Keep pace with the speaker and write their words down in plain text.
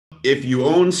if you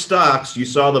own stocks, you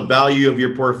saw the value of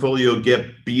your portfolio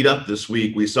get beat up this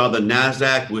week. We saw the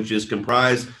NASDAQ, which is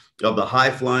comprised of the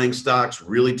high flying stocks,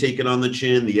 really taking on the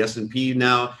chin. The S&P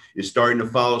now is starting to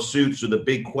follow suit. So the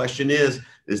big question is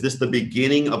this the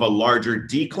beginning of a larger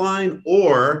decline,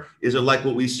 or is it like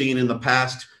what we've seen in the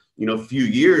past few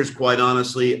years, quite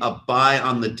honestly, a buy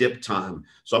on the dip time?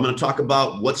 So I'm going to talk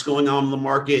about what's going on in the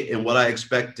market and what I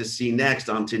expect to see next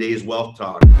on today's Wealth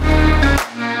Talk.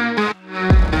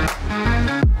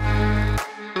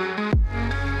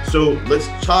 So let's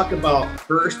talk about,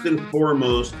 first and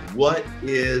foremost, what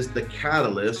is the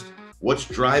catalyst? What's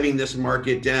driving this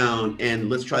market down? And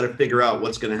let's try to figure out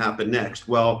what's going to happen next.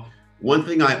 Well, one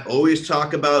thing I always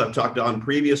talk about, I've talked on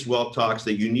previous Wealth Talks,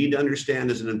 that you need to understand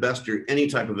as an investor, any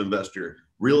type of investor,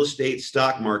 real estate,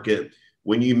 stock market,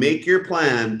 when you make your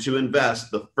plan to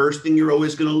invest, the first thing you're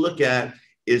always going to look at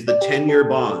is the 10-year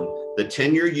bond. The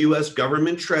 10-year US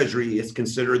government treasury is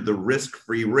considered the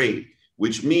risk-free rate,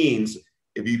 which means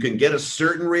if you can get a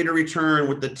certain rate of return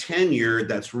with the 10-year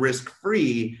that's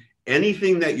risk-free,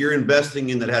 anything that you're investing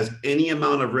in that has any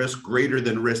amount of risk greater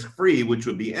than risk-free, which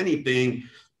would be anything,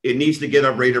 it needs to get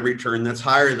a rate of return that's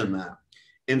higher than that.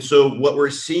 And so what we're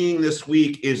seeing this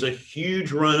week is a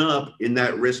huge run up in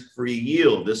that risk-free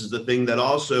yield. This is the thing that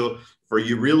also, for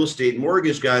you real estate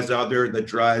mortgage guys out there, that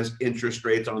drives interest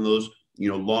rates on those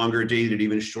longer dated,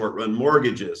 even short run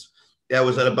mortgages. That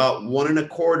was at about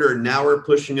 1.25. Now we're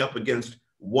pushing up against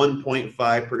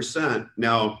 1.5%.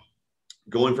 Now,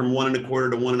 going from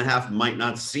 1.25 to 1.5 might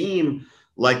not seem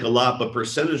like a lot, but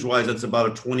percentage wise, that's about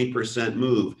a 20%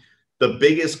 move. The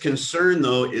biggest concern,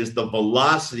 though, is the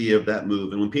velocity of that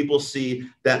move. And when people see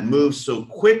that move so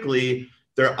quickly,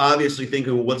 they're obviously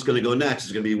thinking, well, what's going to go next?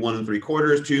 It's going to be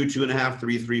 1.75, 2, 2.5,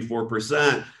 3, 3,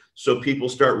 4%. So people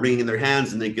start wringing their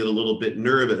hands and they get a little bit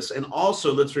nervous. And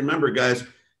also, let's remember, guys,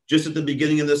 just at the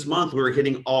beginning of this month, we were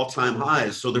hitting all-time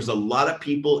highs. So there's a lot of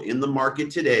people in the market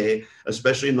today,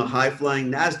 especially in the high-flying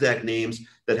NASDAQ names,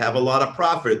 that have a lot of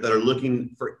profit, that are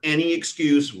looking for any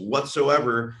excuse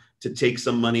whatsoever to take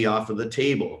some money off of the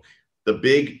table. The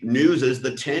big news is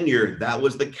the 10-year. That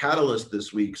was the catalyst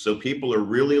this week. So people are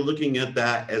really looking at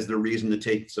that as the reason to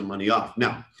take some money off.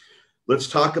 Now, let's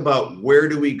talk about where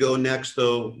do we go next,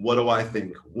 though. What do I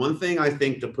think? One thing I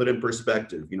think, to put in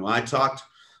perspective, I talked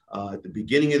at the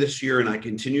beginning of this year, and I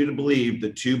continue to believe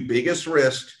the two biggest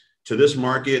risks to this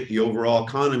market, the overall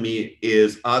economy,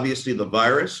 is obviously the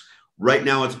virus. Right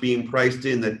now, it's being priced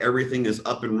in that everything is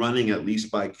up and running at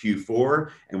least by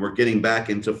Q4, and we're getting back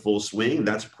into full swing.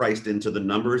 That's priced into the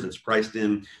numbers. It's priced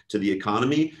into the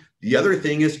economy. The other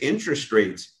thing is interest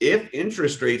rates. If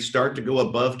interest rates start to go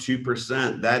above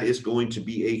 2%, that is going to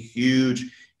be a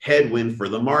huge headwind for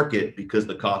the market, because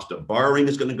the cost of borrowing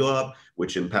is going to go up,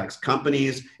 which impacts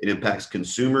companies. It impacts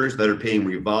consumers that are paying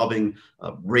revolving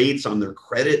rates on their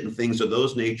credit and things of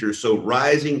those nature. So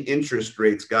rising interest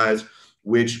rates, guys,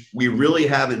 which we really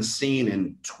haven't seen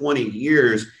in 20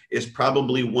 years, is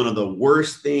probably one of the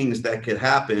worst things that could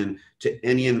happen to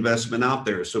any investment out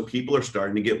there. So people are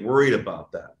starting to get worried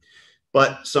about that.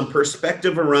 But some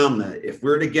perspective around that, if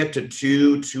we're to get to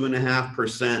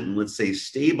 2.5%, and let's say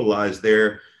stabilize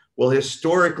there, well,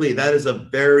 historically, that is a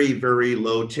very, very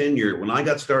low 10-year. When I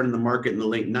got started in the market in the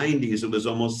late 90s, it was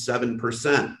almost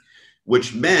 7%,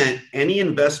 which meant any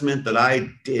investment that I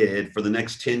did for the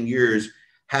next 10 years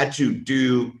had to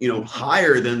do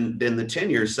higher than the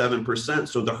 10-year, 7%.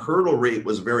 So the hurdle rate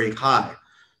was very high.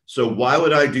 So why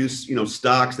would I do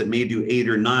stocks that may do 8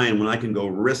 or 9 when I can go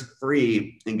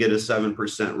risk-free and get a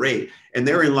 7% rate? And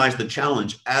therein lies the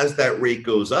challenge. As that rate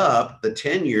goes up, the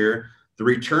 10-year, the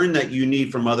return that you need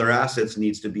from other assets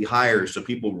needs to be higher. So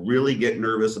people really get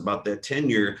nervous about that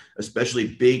 10-year,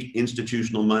 especially big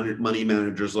institutional money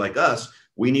managers like us.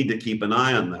 We need to keep an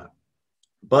eye on that.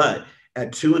 But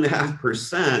at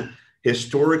 2.5%,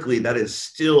 historically, that is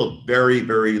still very,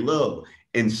 very low.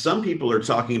 And some people are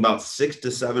talking about 6 to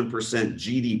 7%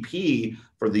 GDP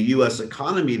for the US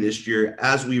economy this year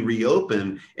as we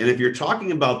reopen. And if you're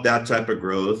talking about that type of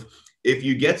growth, if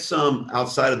you get some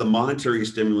outside of the monetary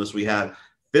stimulus, we have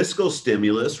fiscal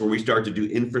stimulus where we start to do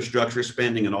infrastructure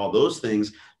spending and all those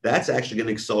things, that's actually going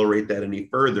to accelerate that any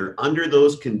further. Under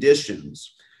those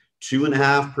conditions,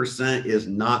 2.5% is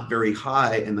not very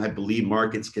high, and I believe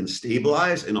markets can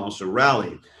stabilize and also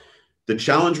rally. The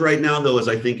challenge right now, though, is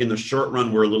I think in the short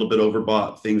run, we're a little bit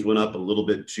overbought. Things went up a little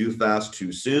bit too fast,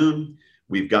 too soon.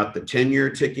 We've got the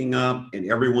 10-year ticking up, and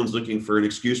everyone's looking for an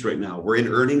excuse right now. We're in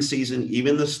earnings season.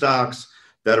 Even the stocks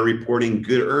that are reporting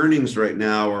good earnings right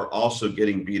now are also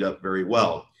getting beat up very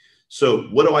well. So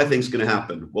what do I think is going to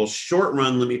happen? Well, short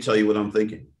run, let me tell you what I'm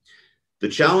thinking. The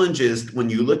challenge is when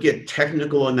you look at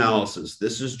technical analysis,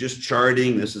 this is just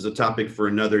charting, this is a topic for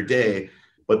another day,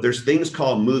 but there's things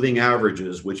called moving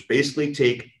averages, which basically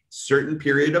take certain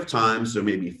period of time, so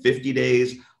maybe 50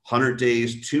 days, 100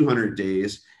 days, 200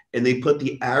 days, and they put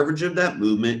the average of that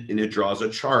movement and it draws a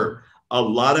chart. A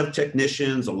lot of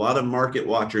technicians, a lot of market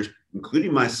watchers,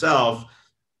 including myself,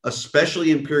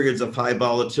 especially in periods of high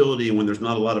volatility when there's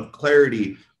not a lot of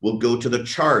clarity, will go to the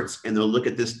charts and they'll look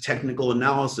at this technical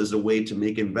analysis as a way to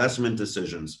make investment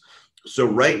decisions. So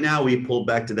right now we pulled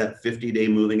back to that 50-day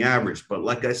moving average. But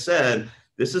like I said,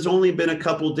 this has only been a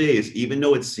couple days. Even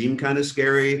though it seemed kind of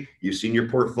scary, you've seen your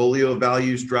portfolio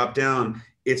values drop down,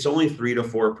 it's only 3 to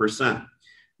 4%.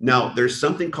 Now, there's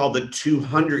something called the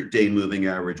 200-day moving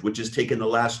average, which has taken the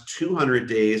last 200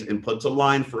 days and puts a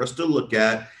line for us to look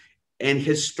at. And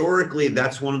historically,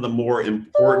 that's one of the more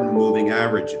important moving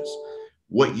averages.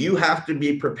 What you have to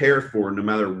be prepared for, no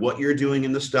matter what you're doing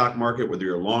in the stock market, whether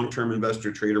you're a long-term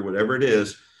investor, trader, whatever it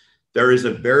is, there is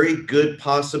a very good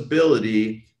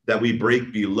possibility that we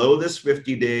break below this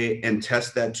 50-day and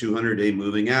test that 200-day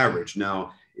moving average.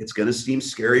 Now, it's going to seem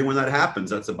scary when that happens.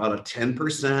 That's about a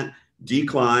 10%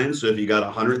 decline. So if you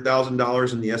got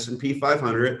 $100,000 in the S&P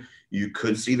 500, you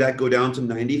could see that go down to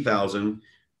 90,000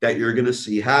 that you're going to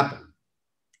see happen.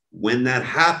 When that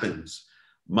happens,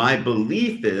 my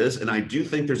belief is, and I do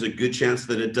think there's a good chance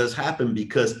that it does happen,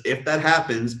 because if that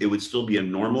happens, it would still be a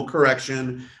normal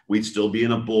correction. We'd still be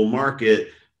in a bull market,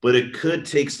 but it could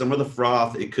take some of the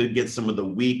froth. It could get some of the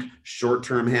weak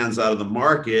short-term hands out of the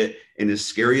market. And as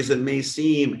scary as it may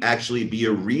seem, actually be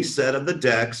a reset of the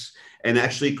decks and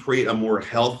actually create a more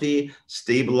healthy,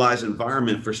 stabilized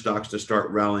environment for stocks to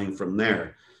start rallying from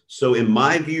there. So in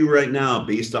my view right now,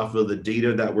 based off of the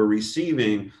data that we're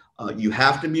receiving, you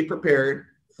have to be prepared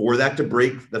for that to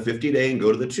break the 50-day and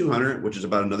go to the 200, which is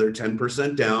about another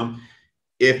 10% down.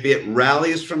 If it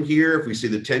rallies from here, if we see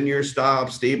the 10-year stop,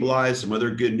 stabilize, some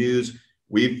other good news,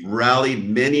 we've rallied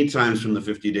many times from the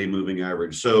 50-day moving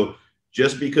average. So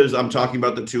just because I'm talking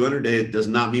about the 200-day, it does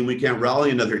not mean we can't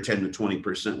rally another 10 to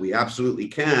 20%. We absolutely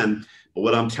can. But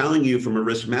what I'm telling you from a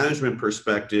risk management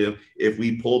perspective, if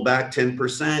we pull back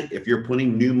 10%, if you're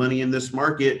putting new money in this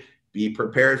market, be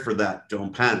prepared for that.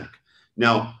 Don't panic.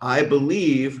 Now, I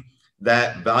believe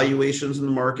that valuations in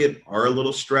the market are a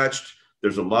little stretched.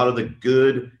 There's a lot of the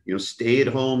good,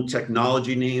 stay-at-home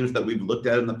technology names that we've looked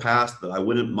at in the past that I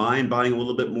wouldn't mind buying a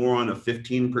little bit more on a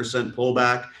 15%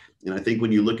 pullback. And I think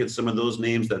when you look at some of those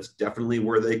names, that's definitely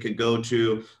where they could go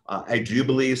to. I do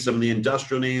believe some of the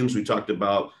industrial names we talked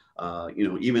about,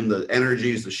 even the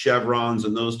energies, the Chevrons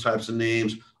and those types of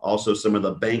names, also some of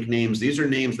the bank names. These are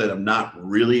names that have not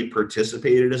really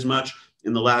participated as much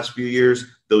in the last few years.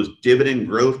 Those dividend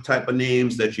growth type of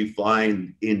names that you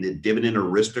find in the dividend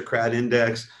aristocrat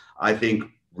index, I think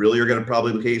really are going to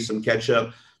probably pay some catch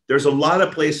up. There's a lot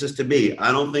of places to be.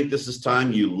 I don't think this is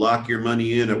time you lock your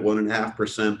money in at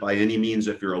 1.5% by any means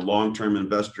if you're a long-term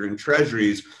investor in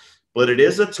treasuries, but it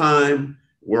is a time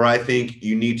where I think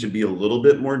you need to be a little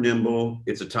bit more nimble.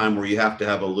 It's a time where you have to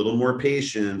have a little more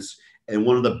patience. And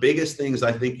one of the biggest things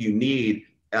I think you need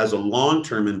as a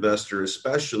long-term investor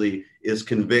especially is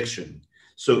conviction.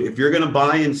 So if you're going to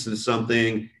buy into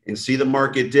something and see the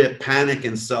market dip, panic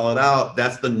and sell it out,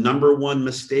 that's the number one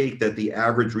mistake that the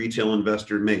average retail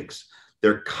investor makes.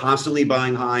 They're constantly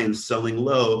buying high and selling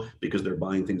low because they're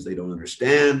buying things they don't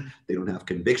understand, they don't have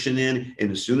conviction in.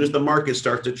 And as soon as the market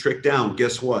starts to trick down,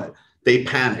 guess what? They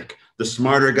panic. The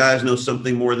smarter guys know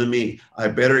something more than me. I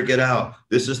better get out.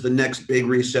 This is the next big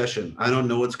recession. I don't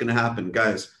know what's going to happen.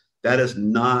 Guys, that is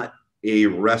not a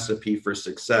recipe for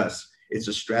success. It's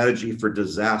a strategy for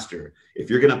disaster. If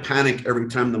you're going to panic every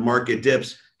time the market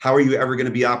dips, how are you ever going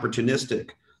to be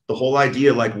opportunistic? The whole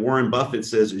idea, like Warren Buffett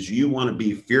says, is you want to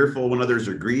be fearful when others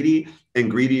are greedy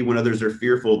and greedy when others are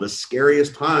fearful. The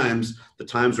scariest times, the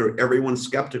times where everyone's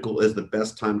skeptical, is the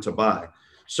best time to buy.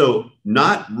 So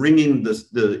not ringing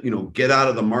the get out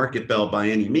of the market bell by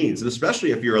any means. And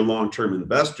especially if you're a long-term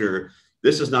investor,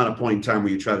 this is not a point in time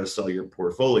where you try to sell your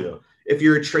portfolio. If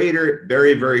you're a trader,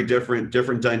 very, very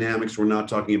different dynamics. We're not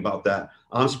talking about that.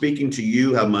 I'm speaking to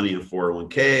you, have money in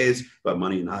 401ks, have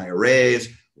money in IRAs,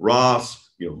 Roths,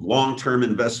 long-term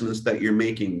investments that you're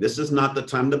making. This is not the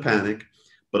time to panic,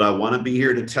 but I want to be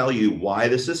here to tell you why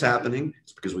this is happening.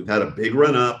 It's because we've had a big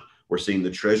run up. We're seeing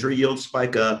the treasury yield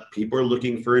spike up. People are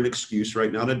looking for an excuse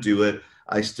right now to do it.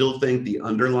 I still think the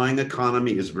underlying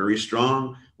economy is very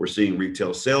strong. We're seeing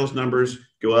retail sales numbers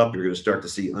go up. You're going to start to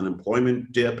see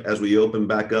unemployment dip as we open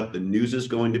back up. The news is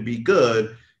going to be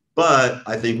good, but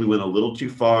I think we went a little too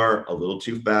far, a little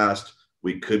too fast.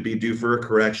 We could be due for a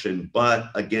correction, but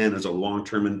again, as a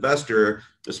long-term investor,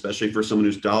 especially for someone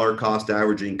who's dollar cost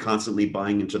averaging, constantly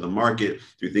buying into the market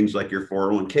through things like your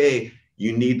 401k,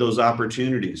 you need those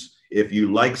opportunities. If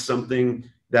you like something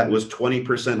that was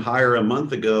 20% higher a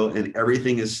month ago and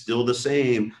everything is still the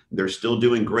same, they're still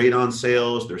doing great on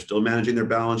sales, they're still managing their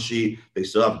balance sheet, they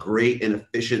still have great and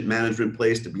efficient management in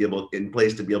place to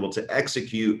be able to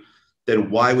execute,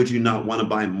 then why would you not want to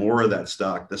buy more of that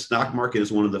stock? The stock market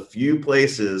is one of the few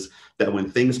places that when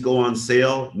things go on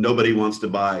sale, nobody wants to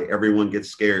buy. Everyone gets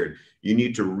scared. You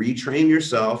need to retrain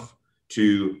yourself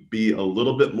to be a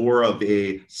little bit more of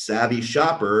a savvy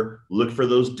shopper. Look for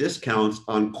those discounts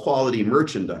on quality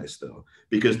merchandise, though,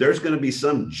 because there's going to be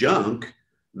some junk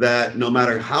that no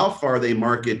matter how far they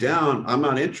mark it down, I'm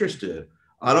not interested.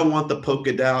 I don't want the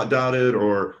polka dotted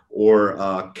or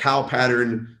cow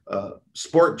pattern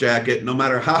sport jacket, no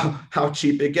matter how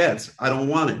cheap it gets. I don't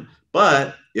want it.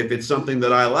 But if it's something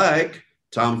that I like,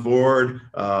 Tom Ford,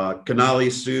 Canali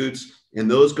suits, and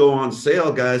those go on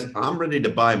sale, guys, I'm ready to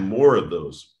buy more of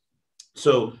those.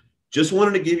 So just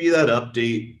wanted to give you that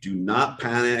update. Do not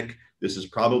panic. This is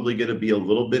probably going to be a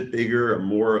little bit bigger,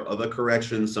 more of a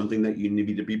correction, something that you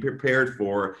need to be prepared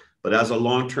for. But as a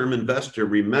long-term investor,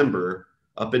 remember,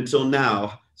 up until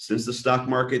now, since the stock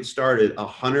market started,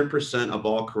 100% of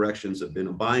all corrections have been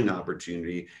a buying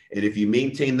opportunity. And if you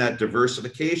maintain that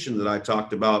diversification that I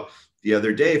talked about the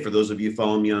other day, for those of you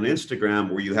following me on Instagram,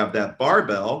 where you have that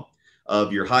barbell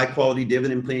of your high quality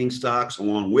dividend paying stocks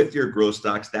along with your growth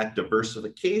stocks, that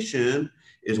diversification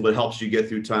is what helps you get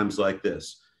through times like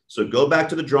this. So go back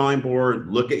to the drawing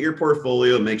board, look at your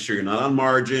portfolio, make sure you're not on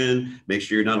margin, make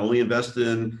sure you're not only invested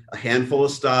in a handful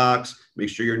of stocks, make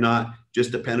sure you're not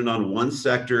just dependent on one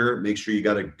sector, make sure you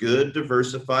got a good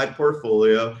diversified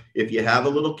portfolio. If you have a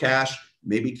little cash,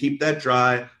 maybe keep that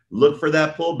dry, look for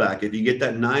that pullback. If you get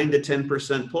that 9 to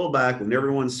 10% pullback when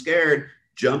everyone's scared,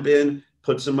 jump in,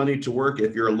 put some money to work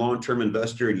if you're a long-term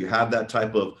investor and you have that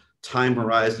type of time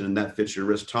horizon and that fits your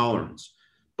risk tolerance.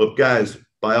 But guys,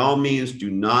 by all means, do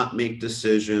not make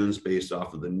decisions based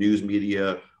off of the news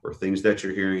media or things that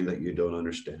you're hearing that you don't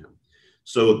understand.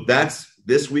 So that's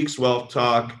this week's Wealth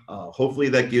Talk. Hopefully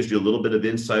that gives you a little bit of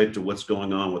insight to what's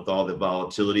going on with all the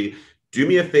volatility. Do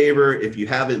me a favor, if you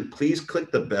haven't, please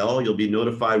click the bell. You'll be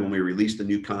notified when we release the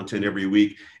new content every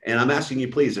week. And I'm asking you,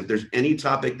 please, if there's any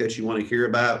topic that you want to hear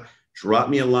about, drop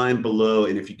me a line below.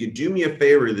 And if you could do me a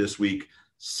favor this week,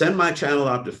 send my channel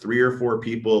out to 3 or 4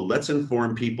 people. Let's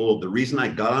inform people. The reason I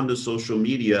got onto social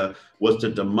media was to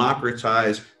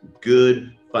democratize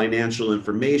good financial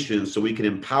information so we can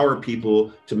empower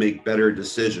people to make better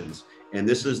decisions. And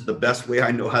this is the best way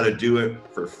I know how to do it,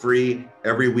 for free.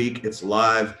 Every week it's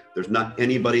live. There's not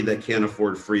anybody that can't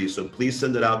afford free. So please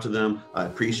send it out to them. I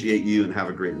appreciate you and have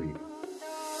a great week.